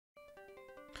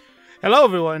Hello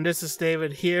everyone, this is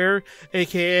David here,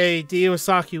 aka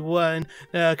Diosaki1,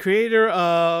 the creator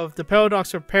of the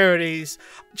Paradoxial Parodies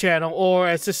channel, or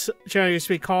as this channel used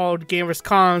to be called, Gamers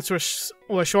Cons,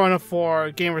 or short enough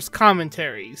for Gamers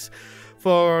Commentaries.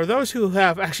 For those who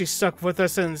have actually stuck with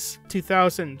us since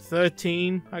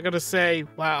 2013, I gotta say,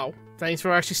 wow, thanks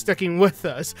for actually sticking with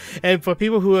us. And for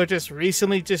people who are just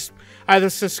recently just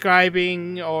either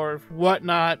subscribing or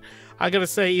whatnot, I gotta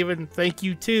say even thank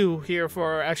you too here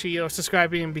for actually,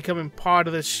 subscribing and becoming part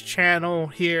of this channel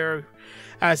here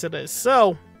as it is.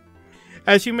 So,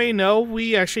 as you may know,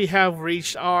 we actually have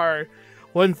reached our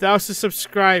 1,000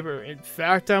 subscriber. In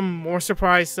fact, I'm more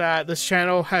surprised that this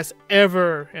channel has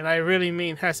ever, and I really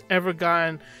mean has ever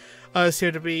gotten us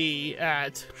here to be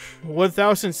at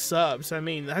 1,000 subs. I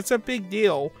mean, that's a big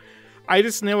deal. I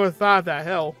just never thought that.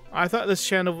 Hell, I thought this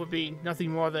channel would be nothing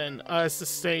more than us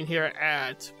staying here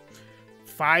at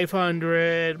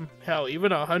 500, hell,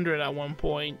 even 100 at one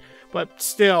point. But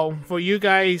still, for you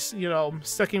guys,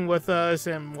 sticking with us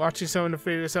and watching some of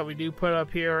the videos that we do put up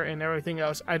here and everything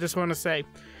else, I just want to say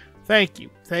thank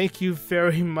you. Thank you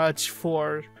very much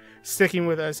for sticking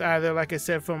with us, either, like I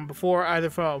said, from before, either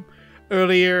from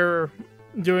earlier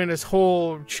during this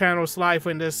whole channel's life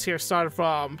when this here started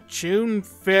from June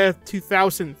 5th,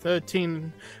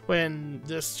 2013, when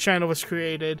this channel was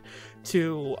created,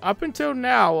 to up until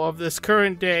now of this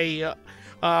current day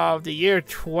of the year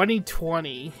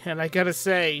 2020. And I gotta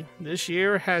say, this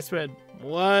year has been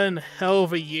one hell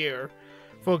of a year.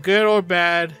 For good or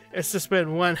bad, it's just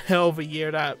been one hell of a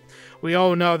year that we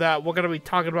all know that we're gonna be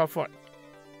talking about for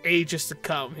ages to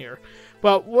come here.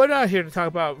 But we're not here to talk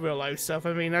about real life stuff.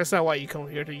 I mean, that's not why you come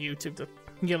here to YouTube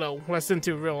to, listen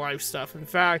to real life stuff. In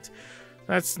fact,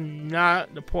 that's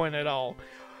not the point at all.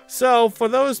 So, for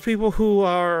those people who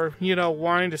are,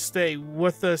 wanting to stay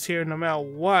with us here no matter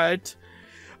what,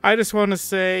 I just want to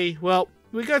say, well,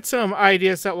 we got some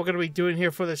ideas that we're going to be doing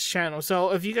here for this channel.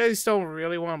 So, if you guys don't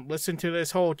really want to listen to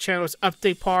this whole channel's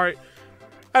update part,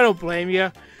 I don't blame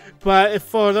you. But if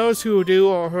for those who do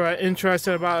or who are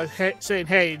interested about saying,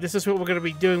 hey, this is what we're going to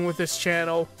be doing with this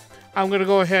channel, I'm going to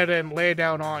go ahead and lay it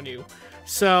down on you.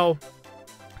 So,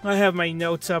 I have my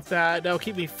notes up that'll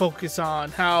keep me focused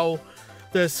on how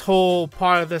this whole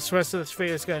part of this rest of this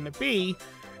video is going to be,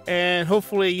 and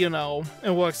hopefully,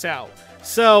 it works out.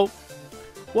 So,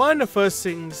 one of the first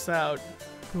things that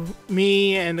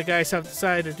me and the guys have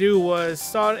decided to do was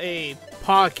start a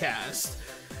podcast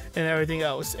and everything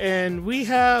else. And we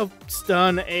have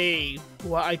done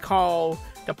what I call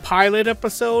the pilot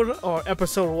episode, or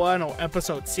episode 1, or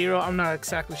episode 0. I'm not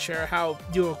exactly sure how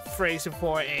you phrase it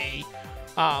for a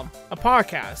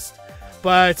podcast.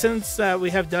 But since we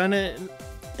have done it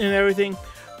and everything,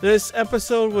 this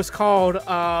episode was called,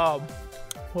 what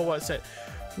was it?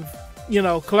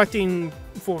 Collecting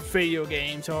for video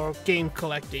games, or game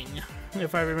collecting,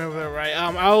 if I remember it right.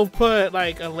 I'll put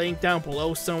like a link down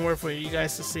below somewhere for you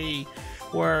guys to see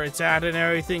where it's at and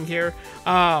everything here.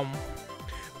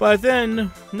 But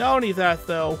then, not only that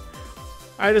though,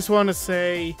 I just want to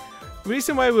say, the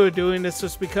reason why we were doing this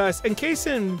was because, in case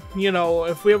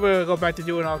if we ever go back to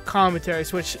doing our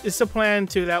commentaries, which is the plan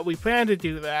that we plan to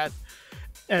do that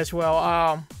as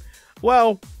well.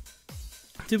 Well,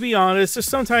 to be honest, there's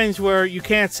sometimes where you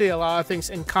can't say a lot of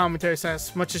things in commentaries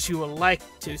as much as you would like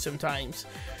to sometimes.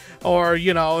 Or,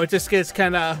 it just gets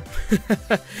kind of,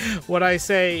 what I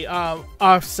say,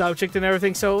 off subject and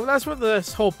everything. So that's what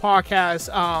this whole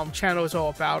podcast channel is all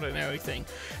about and everything.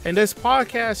 And this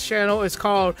podcast channel is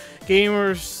called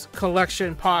Gamers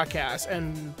Collection Podcast.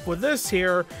 And with this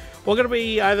here, we're going to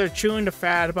be either chewing the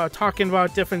fat about talking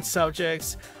about different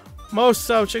subjects. Most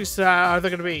subjects that are either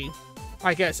going to be,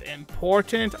 I guess,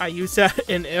 important, I use that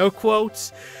in air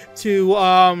quotes, to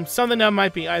something that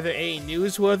might be either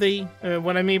newsworthy.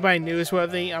 What I mean by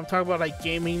newsworthy, I'm talking about like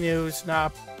gaming news,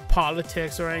 not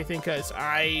politics or anything, because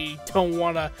I don't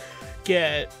want to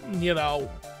get,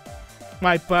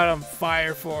 my butt on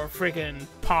fire for freaking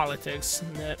politics.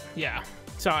 Yeah,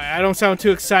 sorry, I don't sound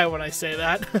too excited when I say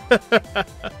that.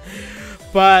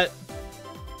 But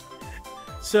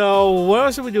so, what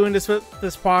else are we doing this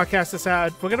podcast this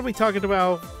out? We're going to be talking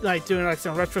about, doing,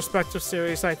 some retrospective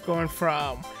series, going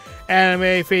from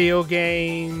anime, video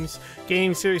games,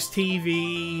 game series,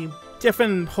 TV,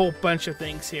 different whole bunch of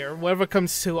things here. Whatever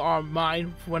comes to our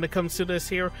mind when it comes to this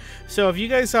here. So, if you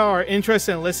guys are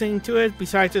interested in listening to it,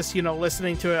 besides just,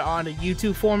 listening to it on a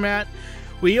YouTube format,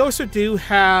 we also do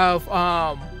have,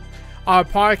 our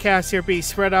podcast here be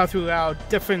spread out throughout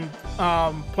different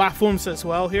platforms as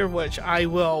well here, which I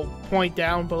will point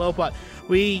down below. But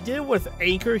we did with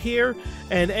Anchor here,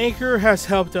 and Anchor has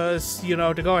helped us,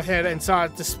 to go ahead and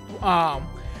start this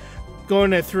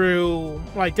going it through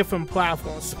like different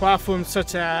platforms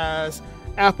such as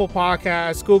Apple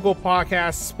Podcasts, Google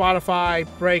Podcasts, Spotify,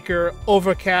 Breaker,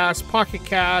 Overcast, Pocket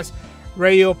Cast,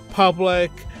 Radio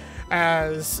Public,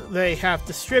 as they have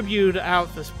distributed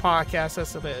out this podcast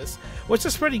as it is, which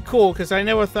is pretty cool because I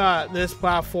never thought this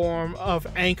platform of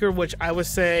Anchor, which I would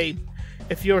say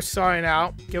if you're starting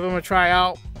out, give them a try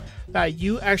out, that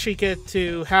you actually get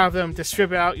to have them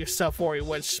distribute out your stuff for you,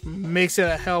 which makes it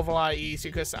a hell of a lot easier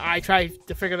because I tried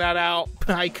to figure that out,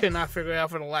 but I could not figure it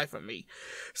out for the life of me.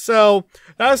 So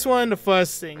that's one of the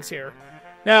first things here.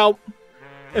 Now,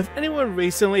 if anyone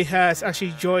recently has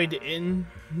actually joined in,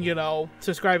 you know,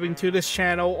 subscribing to this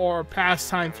channel or past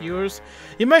time viewers,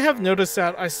 you might have noticed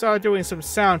that I started doing some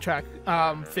soundtrack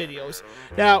videos.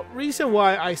 Now, reason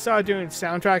why I started doing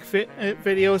soundtrack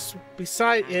videos,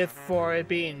 beside it for it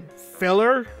being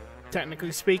filler,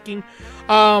 technically speaking,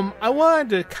 I wanted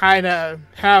to kind of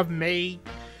have made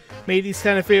these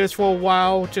kind of videos for a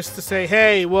while just to say,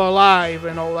 hey, we're alive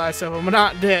and all that stuff. I'm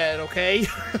not dead, okay?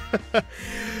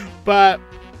 But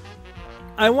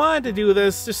I wanted to do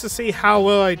this just to see how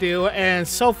well I do, and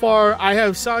so far I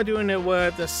have started doing it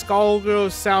with the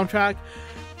Skullgirls soundtrack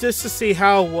just to see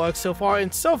how it works so far,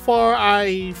 and so far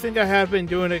I think I have been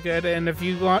doing it good. And if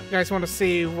you guys want to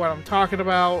see what I'm talking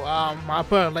about, I'll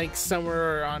put a link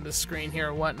somewhere on the screen here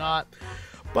and whatnot.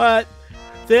 But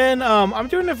then I'm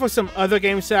doing it for some other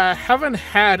games that haven't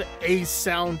had a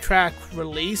soundtrack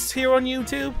release here on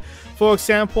YouTube. For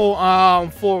example,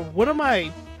 for one of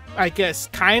my, I guess,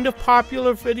 kind of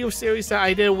popular video series that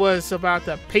I did was about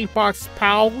the Paintbox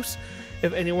Pals.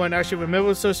 If anyone actually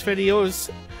remembers those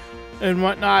videos and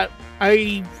whatnot,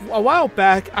 a while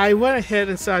back I went ahead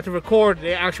and started to record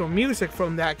the actual music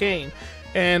from that game,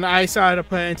 and I started to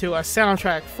put it into a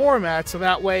soundtrack format, so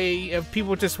that way if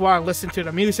people just want to listen to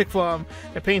the music from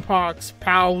the Paintbox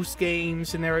Pals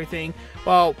games and everything,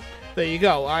 well, there you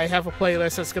go. I have a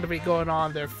playlist that's going to be going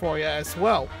on there for you as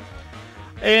well.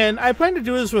 And I plan to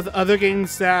do this with other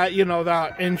games that, you know,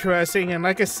 that are interesting. And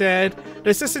like I said,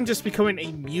 this isn't just becoming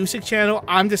a music channel.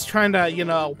 I'm just trying to, you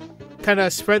know, kind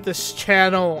of spread this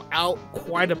channel out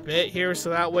quite a bit here, so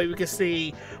that way we can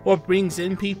see what brings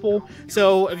in people.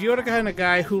 So if you're the kind of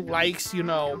guy who likes, you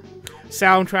know,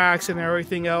 soundtracks and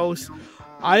everything else,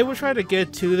 I will try to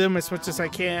get to them as much as I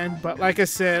can. But like I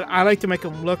said, I like to make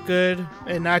them look good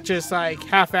and not just like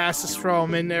half-asses throw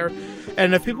them in there.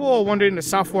 And if people are wondering the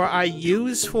software I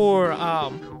use for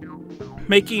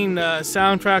making the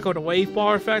soundtrack or the wave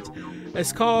bar effect,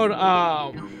 it's called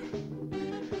I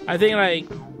think like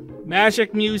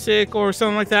Magic Music or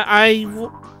something like that. I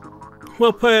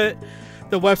will put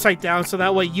the website down so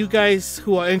that way you guys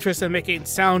who are interested in making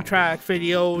soundtrack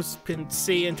videos can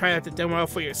see and try out the demo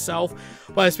for yourself.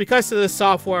 But it's because of the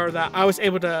software that I was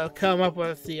able to come up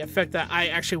with the effect that I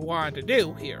actually wanted to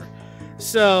do here.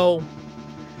 So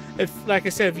if, like I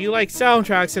said, if you like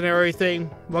soundtracks and everything,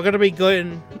 we're going to be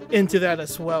going into that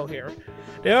as well here.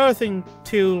 The other thing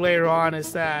too later on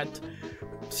is that,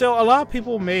 so a lot of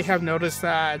people may have noticed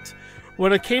that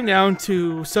when it came down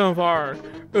to some of our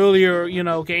earlier, you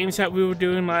know, games that we were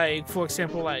doing, like, for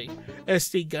example, like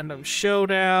SD Gundam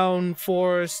Showdown,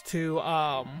 Force to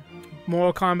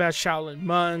Mortal Kombat Shaolin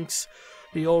Monks,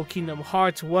 the old Kingdom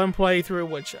Hearts 1 playthrough,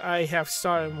 which I have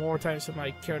started more times than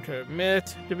I care to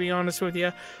admit, to be honest with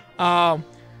you.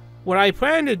 What I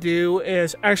plan to do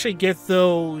is actually get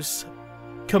those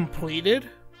completed.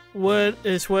 What it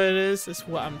is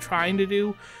what I'm trying to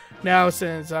do now,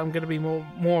 since I'm going to be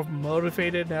more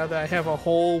motivated now that I have a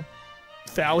whole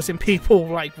 1,000 people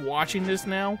like watching this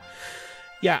now.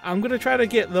 Yeah, I'm going to try to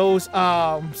get those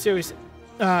series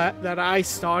that I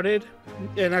started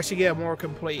and actually get more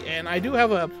complete. And I do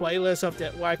have a playlist of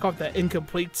what I call the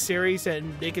incomplete series,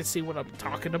 and they can see what I'm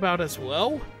talking about as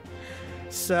well.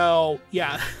 So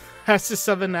yeah, that's just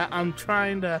something that I'm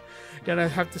gonna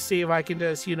have to see if I can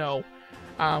just, you know,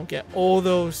 get all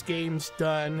those games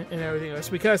done and everything else.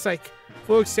 Because, like,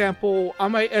 for example,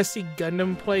 on my SD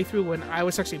Gundam playthrough, when I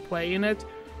was actually playing it,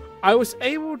 I was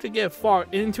able to get far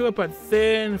into it, but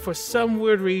then for some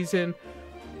weird reason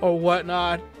or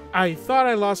whatnot, I thought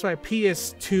I lost my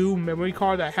PS2 memory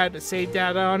card that had the save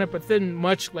data on it, but then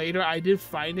much later I did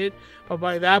find it. But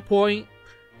by that point,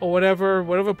 or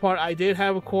whatever part I did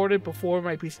have recorded before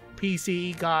my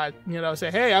PC got, you know,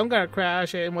 say, hey, I'm gonna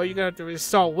crash, and well, you're gonna have to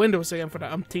restart Windows again for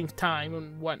the umpteenth time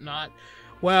and whatnot.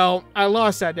 Well, I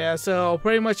lost that data, so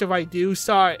pretty much if I do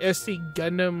start SD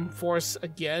Gundam Force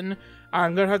again,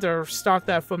 I'm gonna have to start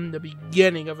that from the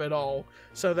beginning of it all,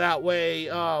 so that way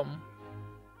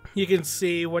you can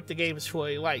see what the game is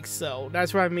really like. So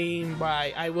that's what I mean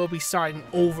by I will be starting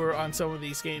over on some of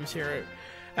these games here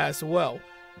as well.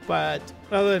 But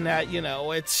other than that, you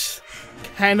know, it's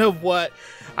kind of what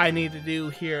I need to do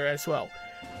here as well.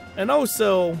 And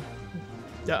also,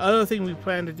 the other thing we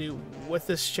plan to do with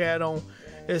this channel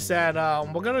is that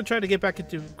we're going to try to get back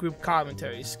into group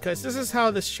commentaries, because this is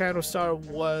how this channel started,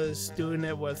 was doing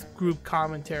it with group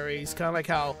commentaries, kind of like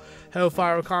how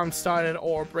Hellfirecom started,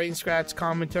 or Brain Scratch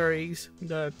commentaries,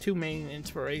 the two main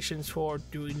inspirations for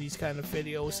doing these kind of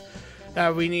videos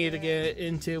that we need to get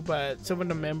into. But some of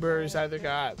the members either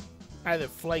got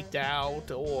flaked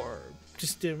out or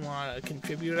just didn't want to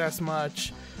contribute as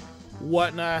much,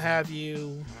 whatnot have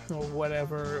you, or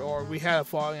whatever, or we had a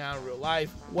falling out in real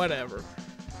life, whatever.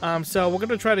 So we're going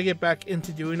to try to get back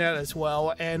into doing that as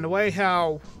well. And the way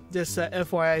how this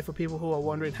FYI for people who are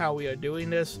wondering how we are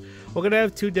doing this, we're going to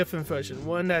have two different versions.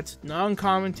 One that's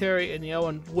non-commentary and the other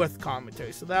one with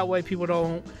commentary. So that way people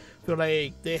don't feel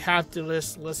like they have to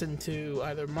listen to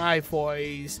either my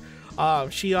voice,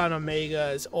 Shion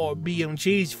Omega's, or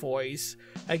BMG's voice.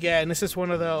 Again, this is one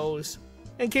of those,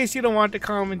 in case you don't want the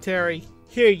commentary,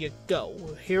 here you go.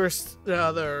 Here's the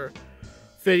other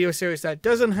video series that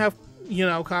doesn't have, you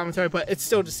know, commentary, but it's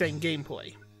still the same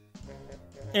gameplay.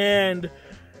 And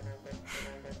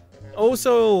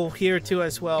also here too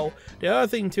as well, the other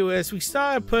thing too is we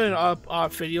started putting up our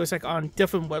videos like on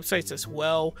different websites as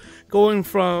well, going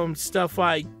from stuff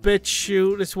like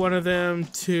BitChute is one of them,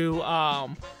 to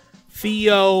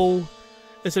Theo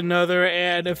is another.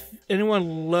 And if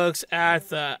anyone looks at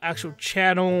the actual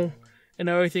channel and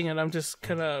everything, and I'm just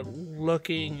kind of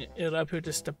looking it up here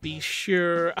just to be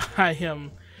sure I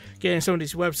am getting some of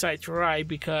these websites right,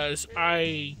 because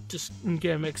I just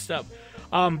get mixed up.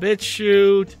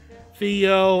 BitChute,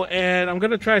 Theo, and I'm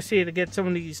gonna try to see to get some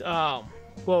of these some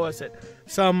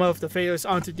of the videos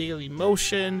onto Daily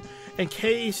Motion, in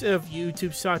case if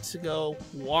YouTube starts to go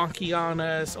wonky on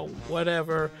us or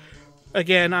whatever.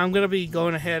 Again, I'm going to be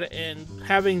going ahead and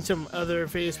having some other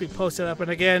videos be posted up. And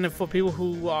again, for people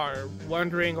who are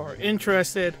wondering or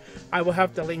interested, I will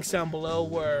have the links down below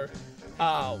where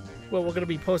we're going to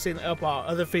be posting up our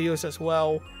other videos as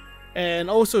well. And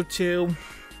also too,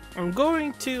 I'm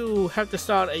going to have to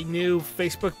start a new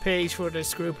Facebook page for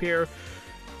this group here,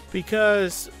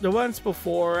 because the ones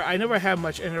before, I never had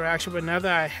much interaction, but now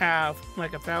that I have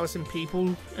like 1,000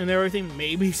 people and everything,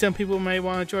 maybe some people may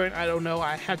want to join. I don't know.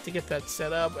 I have to get that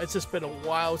set up. It's just been a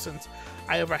while since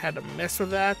I ever had to mess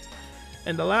with that.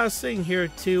 And the last thing here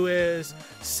too is,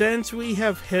 since we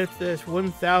have hit this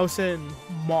 1,000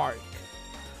 mark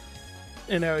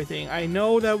and everything, I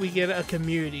know that we get a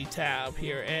community tab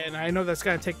here, and I know that's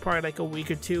going to take probably like a week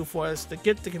or two for us to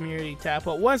get the community tab.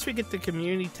 But once we get the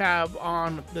community tab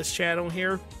on this channel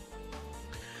here,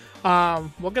 we're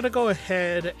going to go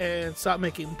ahead and start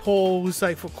making polls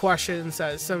like for questions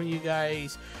that some of you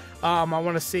guys I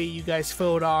want to see you guys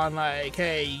vote on, like,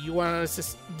 hey, you want us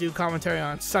to do commentary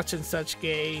on such and such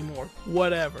game or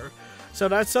whatever. So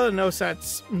that's something else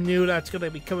that's new that's going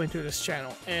to be coming to this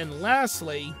channel. And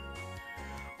lastly,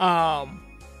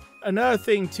 another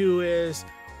thing too is,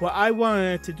 what I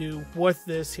wanted to do with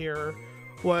this here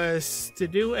was to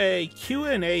do a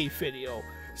Q&A video.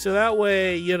 So that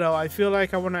way, you know, I feel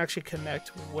like I want to actually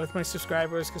connect with my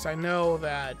subscribers, because I know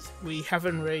that we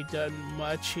haven't really done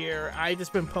much here. I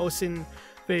just been posting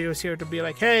videos here to be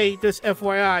like, hey, just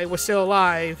FYI, we're still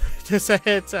alive, just a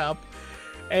heads up.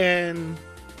 And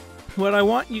what I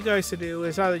want you guys to do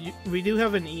is, we do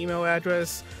have an email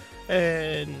address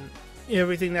and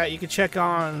everything that you can check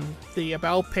on the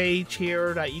about page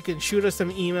here, that you can shoot us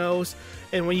some emails,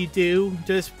 and when you do,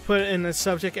 just put in the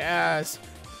subject as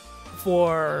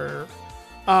for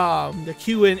the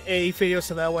Q&A video,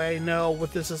 so that way I know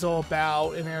what this is all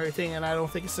about and everything, and I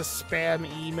don't think it's a spam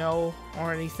email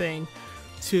or anything.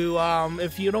 To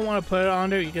if you don't want to put it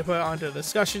on there, you can put it onto the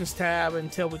discussions tab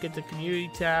until we get the community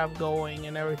tab going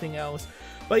and everything else.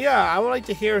 But yeah, I would like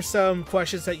to hear some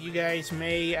questions that you guys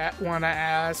may want to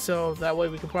ask, so that way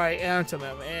we can probably answer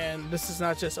them. And this is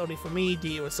not just only for me,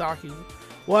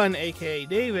 Iwasaki1, aka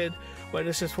David, but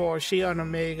this is for Shion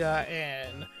Omega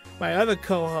and my other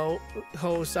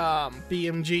co-host,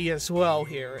 BMG, as well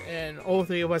here. And all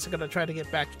three of us are going to try to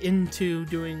get back into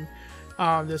doing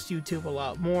this YouTube a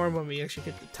lot more when we actually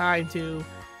get the time to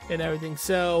and everything.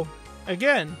 So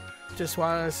again, just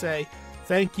wanted to say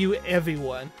thank you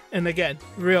everyone, and again,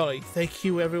 really thank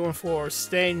you everyone for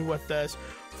staying with us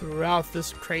throughout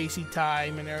this crazy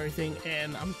time and everything.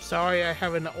 And I'm sorry I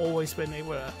haven't always been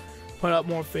able to put up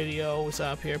more videos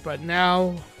up here, but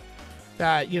now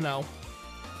that, you know,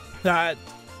 that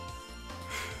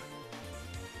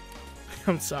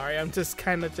I'm sorry, I'm just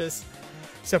kind of just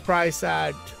surprised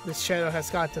that this channel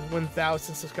has got to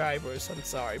 1,000 subscribers. I'm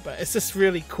sorry, but it's just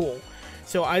really cool.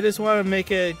 So I just want to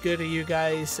make it good to you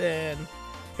guys and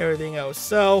everything else.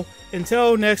 So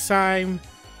until next time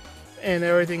and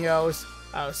everything else,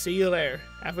 I'll see you later.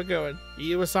 Have a good one.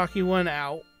 Iwasaki 1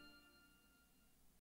 out.